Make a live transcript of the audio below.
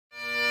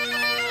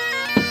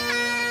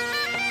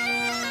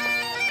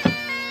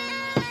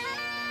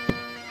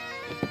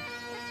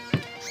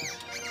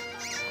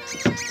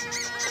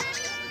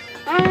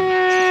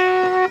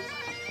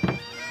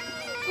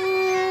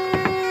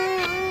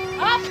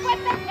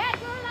with the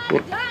kettle and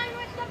down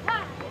with the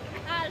pot.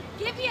 I'll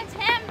give you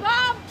 10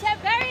 bob to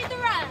bury the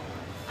rat.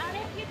 And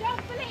if you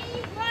don't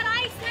believe what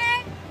I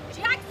say,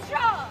 Jack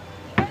Straw,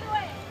 by the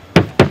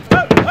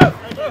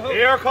way.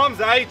 Here comes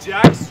I,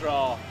 Jack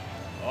Straw,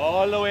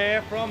 all the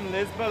way from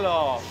Lisbon.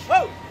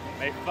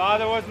 My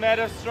father was made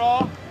of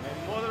straw,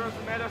 my mother was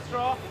made of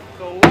straw,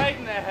 so why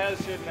in the hell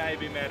shouldn't I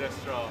be made of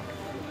straw?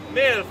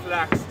 Mill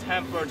flax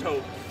temper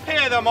too.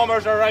 Here the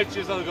mummers are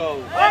righteous will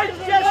go.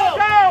 Righteous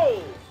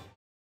go!